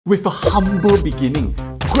With a humble beginning,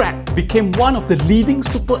 Grab became one of the leading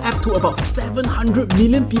super apps to about 700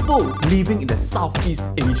 million people living in the Southeast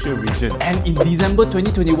Asia region. And in December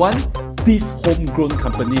 2021, this homegrown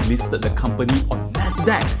company listed the company on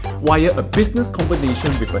Nasdaq via a business combination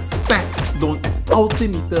with a SPAC known as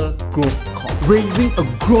Altimeter Growth Corp, raising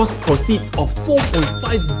a gross proceeds of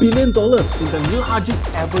 $4.5 billion in the largest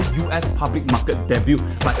ever US public market debut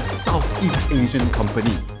by a Southeast Asian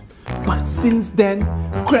company. But since then,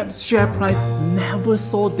 Grab's share price never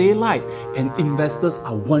saw daylight, and investors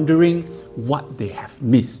are wondering what they have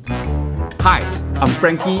missed. Hi, I'm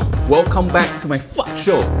Frankie. Welcome back to my FUD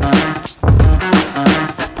show.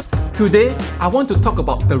 Today, I want to talk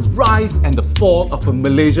about the rise and the fall of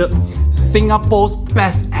Malaysia, Singapore's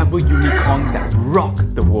best ever unicorn that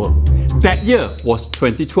rocked the world. That year was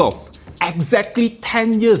 2012. Exactly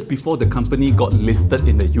 10 years before the company got listed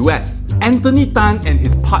in the US. Anthony Tan and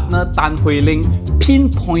his partner Tan Hui Ling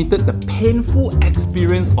pinpointed the painful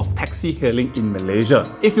experience of taxi hailing in Malaysia.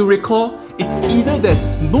 If you recall, it's either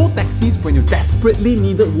there's no taxis when you desperately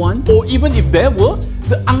needed one, or even if there were,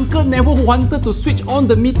 the uncle never wanted to switch on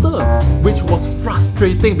the meter, which was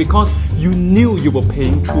frustrating because you knew you were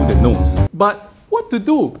paying through the nose. But what to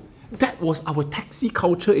do? That was our taxi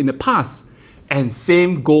culture in the past. And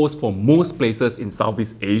same goes for most places in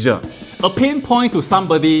Southeast Asia. A pain point to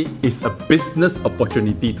somebody is a business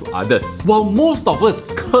opportunity to others. While most of us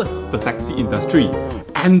curse the taxi industry,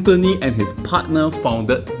 Anthony and his partner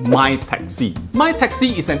founded MyTaxi.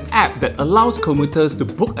 MyTaxi is an app that allows commuters to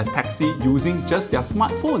book a taxi using just their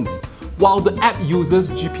smartphones. While the app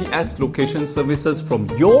uses GPS location services from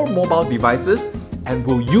your mobile devices and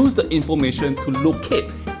will use the information to locate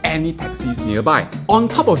any taxis nearby. On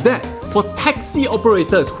top of that, for taxi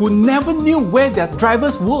operators who never knew where their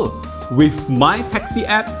drivers were, with MyTaxi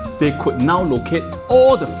app, they could now locate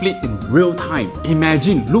all the fleet in real time.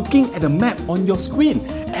 Imagine looking at a map on your screen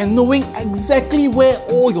and knowing exactly where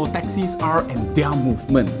all your taxis are and their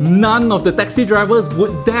movement. None of the taxi drivers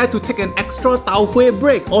would dare to take an extra tau hui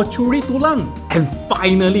break or curi tulang. And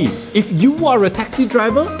finally, if you are a taxi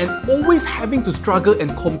driver and always having to struggle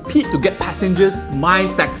and compete to get passengers,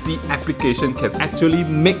 MyTaxi application can actually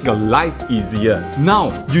make your life easier.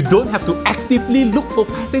 Now, you don't have to actively look for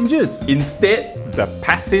passengers. Instead, the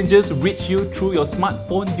passengers reach you through your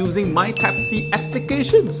smartphone using MyTaxi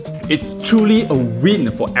applications. It's truly a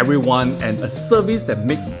win for everyone and a service that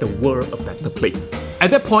makes the world a better place.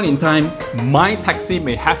 At that point in time, MyTaxi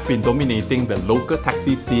may have been dominating the local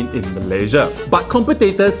taxi scene in Malaysia, but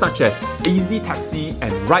competitors such as Easy Taxi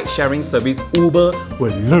and ride-sharing service Uber were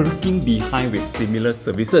lurking behind with similar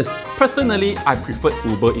services. Personally, I preferred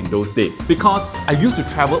Uber in those days because I used to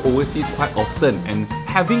travel overseas quite often, and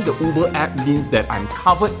having the Uber app means that I'm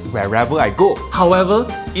covered wherever I go. However,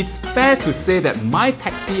 it's fair to say that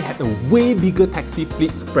MyTaxi had a way bigger taxi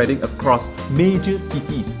fleet spreading across major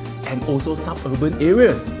cities and also suburban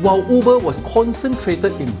areas, while Uber was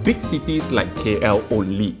concentrated in big cities like KL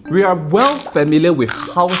only. We are well familiar with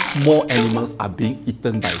how small animals are being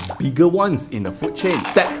eaten by bigger ones in the food chain.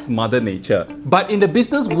 That's Mother Nature. But in the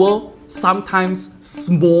business world, sometimes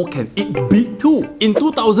small can eat big too. In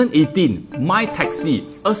 2018, MyTaxi,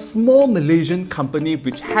 a small Malaysian company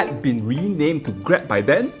which had been renamed to Grab by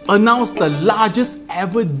then, announced the largest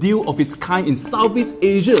ever deal of its kind in Southeast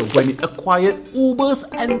Asia when it acquired Uber's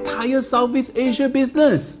entire Southeast Asia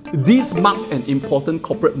business. This marked an important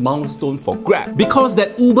corporate milestone for Grab because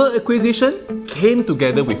that Uber acquisition came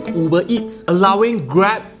together with Uber Eats, allowing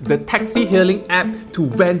Grab, the taxi hailing app, to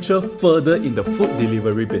venture further in the food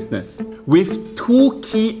delivery business. With two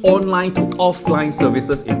key online to offline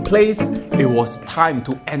services in place, it was time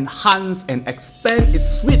to enhance and expand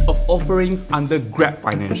its suite of offerings under Grab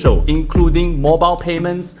Financial, including mobile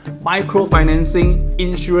payments, microfinancing,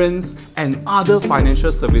 insurance, and other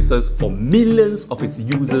financial services for millions of its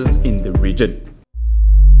users in the region.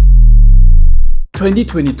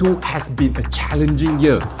 2022 has been a challenging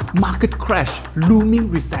year. Market crash,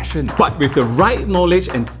 looming recession. But with the right knowledge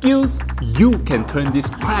and skills, you can turn this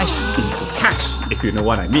crash into cash, if you know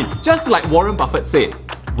what I mean. Just like Warren Buffett said,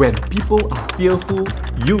 when people are fearful,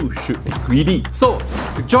 you should be greedy. So,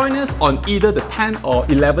 join us on either the 10th or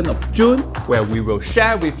 11th of June, where we will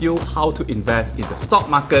share with you how to invest in the stock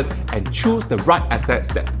market and choose the right assets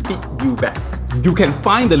that fit you best. You can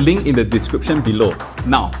find the link in the description below.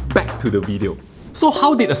 Now, back to the video. So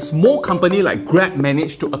how did a small company like Grab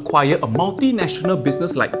manage to acquire a multinational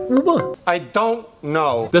business like Uber? I don't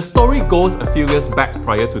No. The story goes a few years back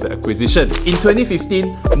prior to the acquisition. In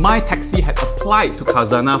 2015, MyTaxi had applied to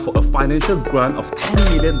Khazanah for a financial grant of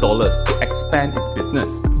 $10 million to expand its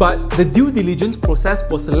business. But the due diligence process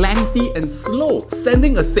was lengthy and slow,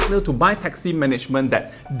 sending a signal to MyTaxi management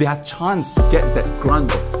that their chance to get that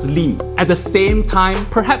grant was slim. At the same time,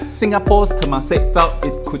 perhaps Singapore's Temasek felt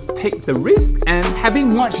it could take the risk, and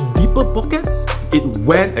having much deeper pockets, it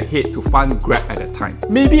went ahead to fund Grab at the time.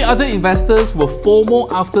 Maybe other investors were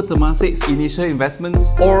FOMO after Temasek's initial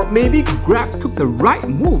investments, or maybe Grab took the right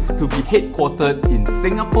move to be headquartered in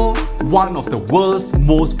Singapore, one of the world's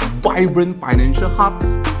most vibrant financial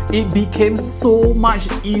hubs. It became so much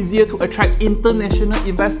easier to attract international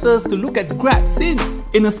investors to look at Grab since.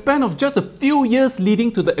 In a span of just a few years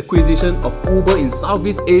leading to the acquisition of Uber in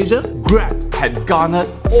Southeast Asia, Grab had garnered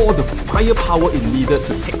all the firepower it needed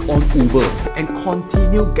to take on Uber and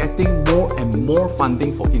continue getting more and more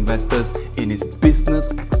funding for investors in its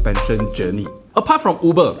business expansion journey. Apart from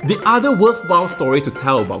Uber, the other worthwhile story to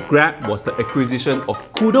tell about Grab was the acquisition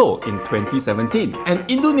of Kudo in 2017, an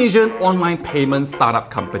Indonesian online payment startup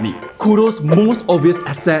company. Kudo's most obvious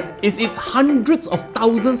asset is its hundreds of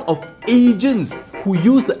thousands of agents who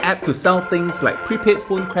use the app to sell things like prepaid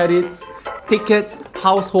phone credits, tickets,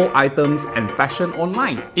 household items, and fashion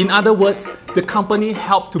online. In other words, the company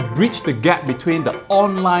helped to bridge the gap between the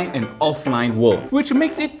online and offline world, which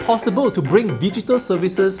makes it possible to bring digital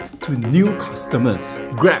services to new customers.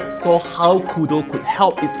 Grab saw how Kudo could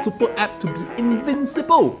help its super app to be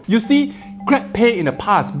invincible. You see, GrabPay in the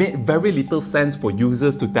past made very little sense for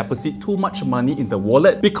users to deposit too much money in the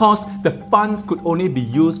wallet because the funds could only be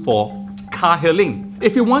used for car hailing.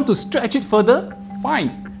 If you want to stretch it further,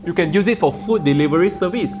 fine. You can use it for food delivery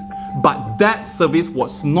service. But that service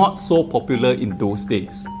was not so popular in those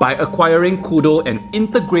days. By acquiring Kudo and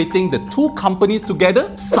integrating the two companies together,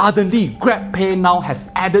 suddenly GrabPay now has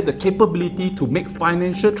added the capability to make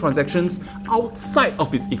financial transactions outside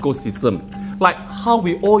of its ecosystem, like how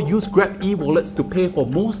we all use Grab e-wallets to pay for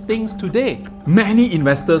most things today. Many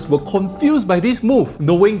investors were confused by this move,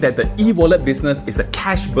 knowing that the e-wallet business is a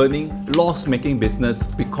cash-burning, loss-making business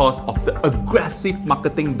because of the aggressive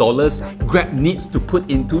marketing dollars Grab needs to put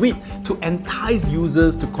into it to entice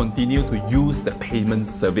users to continue to use the payment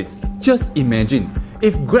service. Just imagine,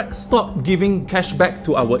 if Grab stopped giving cash back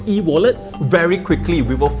to our e-wallets, very quickly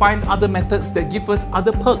we will find other methods that give us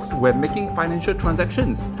other perks when making financial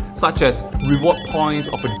transactions, such as reward points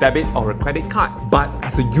of a debit or a credit card. But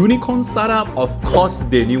as a unicorn startup, of course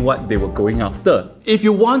they knew what they were going after. If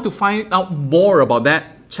you want to find out more about that,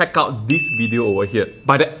 check out this video over here.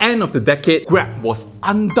 By the end of the decade, Grab was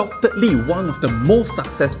undoubtedly one of the most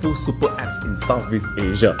successful super apps in Southeast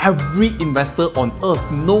Asia. Every investor on earth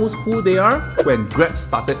knows who they are when Grab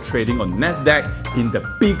started trading on Nasdaq in the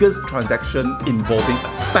biggest transaction involving a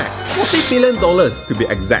SPAC. $40 billion to be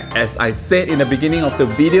exact. As I said in the beginning of the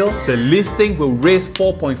video, the listing will raise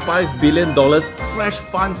 $4.5 billion fresh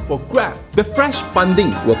funds for Grab. The fresh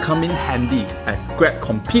funding will come in handy as Grab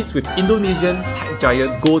competes with Indonesian tech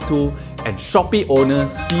giant GoTo and Shopee owner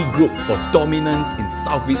C Group for dominance in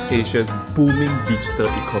Southeast Asia's booming digital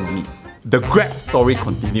economies. The Grab story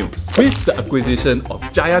continues with the acquisition of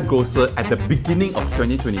Jaya Grocer at the beginning of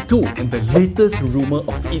 2022 and the latest rumour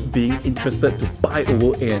of it being interested to buy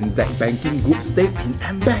over ANZ Banking Group's stake in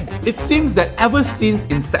M-Bank. It seems that ever since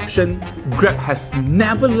inception, Grab has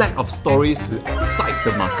never lacked of stories to excite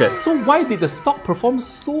the market. So why did the stock perform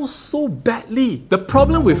so badly? The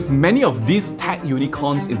problem with many of these tech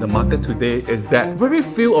unicorns in the market today is that very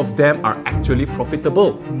few of them are actually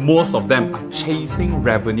profitable. Most of them are chasing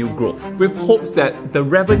revenue growth, with hopes that the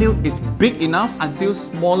revenue is big enough until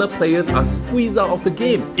smaller players are squeezed out of the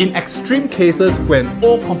game. In extreme cases, when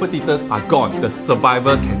all competitors are gone, the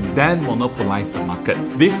survivor can then monopolize the market.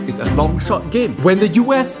 This is a long shot game. When the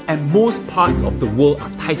US and most parts of the world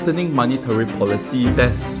are tightening monetary policy,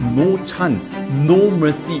 there's no chance, no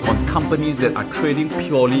mercy on companies that are trading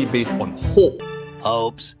purely based on hope.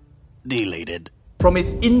 Hopes deleted. From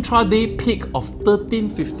its intraday peak of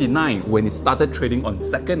 13.59 when it started trading on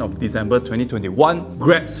 2nd of December 2021,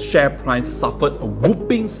 Grab's share price suffered a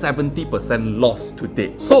whopping 70% loss to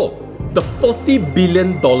date. So, the $40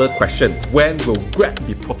 billion question, when will Grab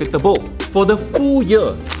be profitable? For the full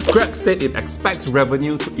year, Grab said it expects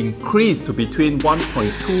revenue to increase to between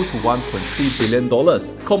 $1.2 to $1.3 billion,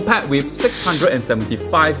 compared with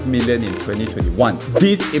 $675 million in 2021.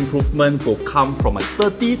 This improvement will come from a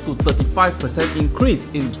 30 to 35%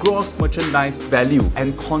 increase in gross merchandise value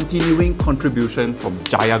and continuing contribution from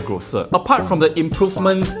Jaya Grocer. Apart from the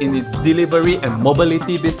improvements in its delivery and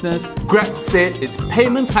mobility business, Grab said its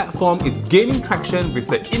payment platform Along is gaining traction with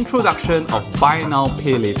the introduction of Buy Now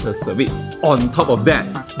Pay Later service. On top of that,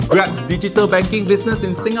 Grab's digital banking business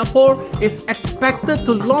in Singapore is expected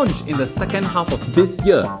to launch in the second half of this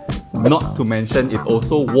year. Not to mention, it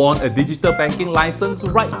also won a digital banking license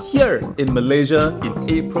right here in Malaysia in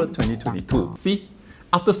April 2022. See?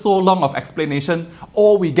 After so long of explanation,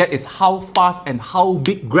 all we get is how fast and how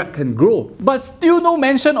big Grab can grow. But still no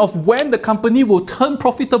mention of when the company will turn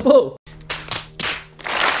profitable.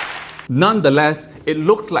 Nonetheless, it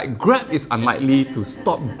looks like Grab is unlikely to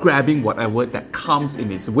stop grabbing whatever that comes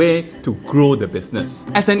in its way to grow the business.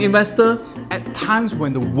 As an investor, at times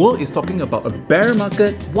when the world is talking about a bear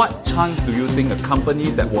market, what chance do you think a company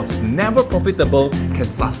that was never profitable can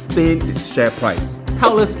sustain its share price?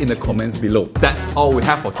 Tell us in the comments below. That's all we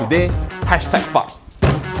have for today. #FUCK.